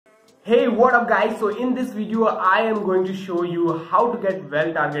Hey, what up guys? So in this video I am going to show you how to get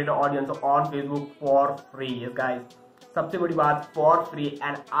well targeted audience on Facebook for free. Yes guys, सबसे बड़ी बात for free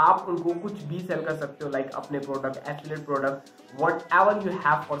and आप उनको कुछ भी cell कर सकते हो लाइक अपने product, affiliate product, whatever you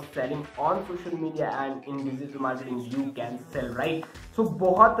have for selling on social media and in digital marketing you can sell, right? So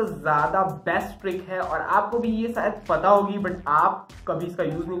बहुत ज़्यादा बेस्ट ट्रिक है और आपको भी ये शायद पता होगी बट आप कभी इसका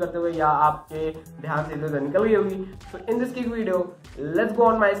यूज नहीं करते हुए या आपके ध्यान से इधर निकल गई होगी. So in this quick video, let's go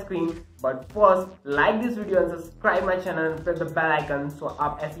on my screen. But first, like this video and subscribe my channel and press the bell icon so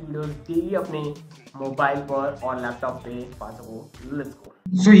आप ऐसी वीडियोस डेली अपने मोबाइल पर और लैपटॉप पे पा सको. Let's go.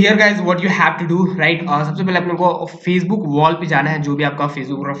 So here guys, what you have to do, right? सबसे पहले अपने को Facebook वॉल पे जाना है. जो भी आपका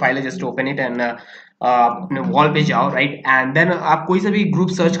Facebook प्रोफाइल है, जस्ट ओपन इट एंड अपने वॉल पे जाओ, राइट? एंड देन आप कोई सा भी ग्रुप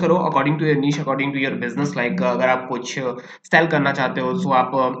सर्च करो according to your niche, according to your business. Like अगर आप कुछ सेल करना चाहते हो तो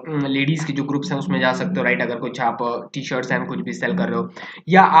आप लेडीज के जो ग्रुप्स हैं उसमें जा सकते हो, राइट? अगर कुछ आप टी शर्ट्स एंड कुछ भी सेल कर रहे हो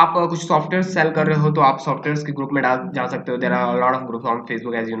या आप कुछ सॉफ्टवेयर सेल कर रहे हो तो आप सॉफ्टवेयर के ग्रुप में जा सकते हो. There are lot of groups on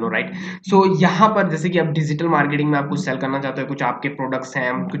Facebook as you know, right? सो यहाँ पर जैसे कि आप डिजिटल मार्केटिंग में आप कुछ सेल करना चाहते हो, कुछ आपके प्रोडक्ट्स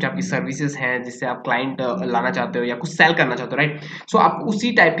हैं, कुछ आपकी सर्विसेज हैं जिससे आप क्लाइंट लाना चाहते हो या कुछ सेल करना चाहते हो, राइट? सो आप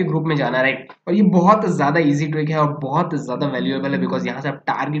उसी टाइप के ग्रुप में जाना है, राइट? और ये बहुत ज्यादा इजी ट्रिक है और बहुत ज्यादा वैल्यूएबल है बिकॉज यहाँ से आप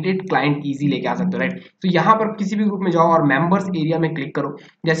टारगेटेड क्लाइंट इजी लेके आ सकते हो, राइट? तो यहाँ पर किसी भी ग्रुप में जाओ और मेंबर्स एरिया में क्लिक करो.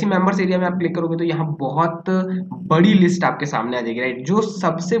 जैसे मेंबर्स एरिया में आप क्लिक करोगे तो यहाँ बहुत बड़ी लिस्ट आपके सामने आ जाएगी, राइट? जो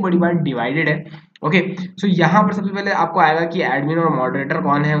सबसे बड़ी बात डिवाइडेड है. ओके, सो यहाँ पर सबसे पहले आपको आएगा कि एडमिन और मॉडरेटर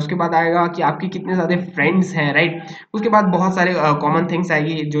कौन है. उसके बाद आएगा कि आपके कितने ज्यादा फ्रेंड्स हैं, राइट? उसके बाद बहुत सारे कॉमन थिंग्स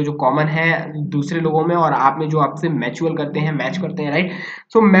आएगी जो कॉमन है दूसरे लोगों में और आप में जो आपसे मैच्योर करते हैं, मैच करते हैं, right?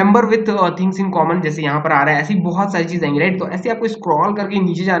 So member with things in common जैसे यहाँ पर आ रहा है, ऐसी बहुत सारी चीज आएंगी, राइट? तो ऐसे आपको स्क्रॉल करके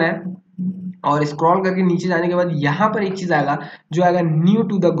नीचे जाना है और स्क्रॉल करके नीचे जाने के बाद यहाँ पर एक चीज आएगा जो आएगा new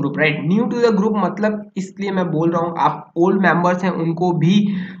to the group, right? New to the group मतलब इसलिए मैं बोल रहा हूँ आप ओल्ड मेंबर्स हैं उनको भी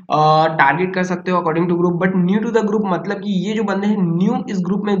टारगेट कर सकते हो according to group, but new to the group मतलब कि ये जो बंदे हैं न्यू इस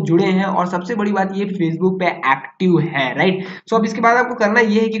ग्रुप में जुड़े हैं और सबसे बड़ी बात ये फेसबुक पे एक्टिव है, राइट? सो अब इसके बाद आपको करना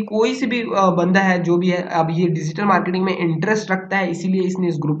ये है कि कोई से भी बंदा है जो भी है अब ये डिजिटल मार्केटिंग में इंटरेस्ट रखता है इसीलिए इसने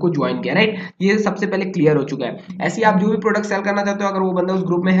इस ग्रुप को ज्वाइन किया, राइट? ये सबसे पहले क्लियर हो चुका है. ऐसे आप जो भी प्रोडक्ट सेल करना चाहते हो अगर वो बंदा उस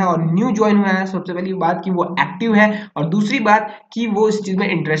ग्रुप में है और न्यू ज्वाइन हुआ है, सबसे पहली बात कि वो एक्टिव है और दूसरी बात कि वो इस चीज में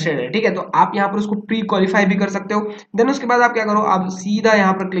इंटरेस्टेड है, ठीक है? तो आप यहाँ पर उसको प्री क्वालिफाई भी कर सकते हो. देन उसके बाद आप क्या करो, आप सीधा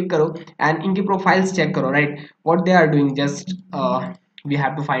यहाँ पर क्लिक करो एंड इनकी प्रोफाइल्स चेक करो, right? What they are doing, just we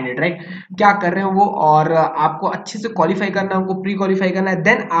have to find it, right? क्या कर रहे हो वो और आपको अच्छे से क्वालिफाई करना है, उनको प्री क्वालिफाई करना है,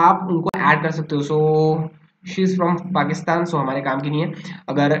 देन आप उनको ऐड कर सकते हो. So she is from Pakistan, सो हमारे काम की नहीं है.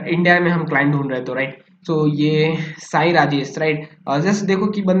 अगर इंडिया में हम क्लाइंट ढूंढ रहे हैं तो, राइट? सो ये साई राजेश, राइट? जस्ट देखो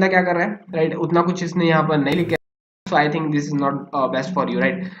कि बंदा क्या कर रहा है, राइट? उतना कुछ इसने यहाँ पर नहीं लिखा. So I think this is not best for you,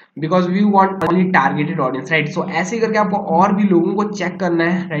 right? Because we want only targeted audience, right? So ऐसे करके आपको और भी लोगों को चेक करना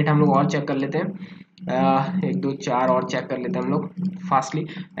है, राइट? हम लोग और चेक कर लेते हैं, एक दो चार और चेक कर लेते हैं हम लोग फास्टली.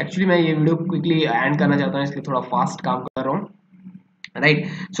 एक्चुअली मैं ये वीडियो क्विकली एंड करना चाहता हूँ इसलिए थोड़ा फास्ट काम कर रहा हूँ, राइट?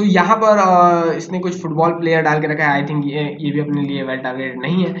 सो यहाँ पर इसने कुछ फुटबॉल प्लेयर डाल के रखा है. आई थिंक ये भी अपने लिए वेल टारगेटेड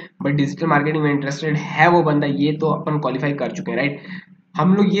नहीं है बट डिजिटल मार्केटिंग में इंटरेस्टेड है वो बंदा. ये तो अपन क्वालिफाई कर चुके हैं, राइट?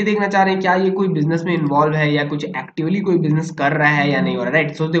 हम लोग ये देखना चाह रहे हैं क्या ये कोई बिजनेस में इन्वॉल्व है या कुछ एक्टिवली कोई बिजनेस कर रहा है या नहीं हो रहा है,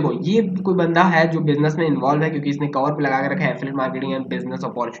 राइट? सो देखो ये कोई बंदा है जो बिजनेस में इन्वॉल्व है क्योंकि इसने कवर पे लगा के रखा है affiliate marketing and business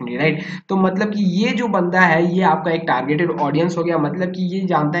opportunity, right? तो मतलब कि ये जो बंदा है ये आपका एक टारगेटेड ऑडियंस हो गया. मतलब कि ये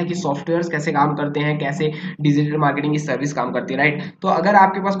जानता है कि सॉफ्टवेयर कैसे काम करते हैं, कैसे डिजिटल मार्केटिंग की सर्विस काम करती है, राइट? तो अगर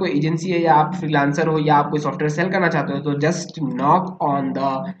आपके पास कोई एजेंसी है या आप फ्रीलांसर हो या आप कोई सॉफ्टवेयर सेल करना चाहते हो तो just knock on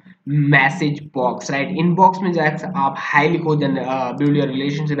the message box, right? Inbox में जाकर आप हाई लिखो, then build your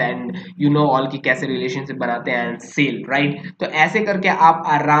relationship and you know all की कैसे रिलेशनशिप बनाते हैं एंड सेल, राइट? तो ऐसे करके आप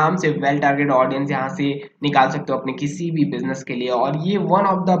आराम से वेल टारगेटेड ऑडियंस यहाँ से निकाल सकते हो अपने किसी भी बिजनेस के लिए और ये one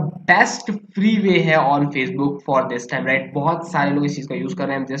of the best free way है on Facebook for this time, right? बहुत सारे लोग इस चीज का यूज कर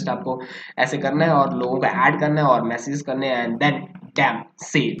रहे हैं. जस्ट आपको ऐसे करना है और लोगों को ऐड करना है और मैसेज करने हैं and then dam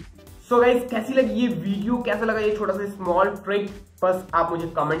cell. So guys, कैसी लगी ये वीडियो, कैसा लगा ये छोटा सा स्मॉल ट्रिक? बस आप मुझे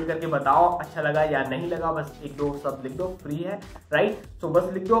कमेंट करके बताओ अच्छा लगा या नहीं लगा. बस एक दो सब लिख दो, फ्री है, राइट? सो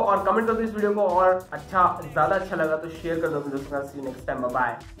बस लिख दो और कमेंट कर दो इस वीडियो को और ज्यादा अच्छा लगा तो शेयर कर दो अपने दोस्तों के साथ. सी you next time, bye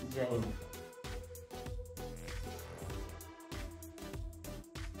bye, जय हिंद.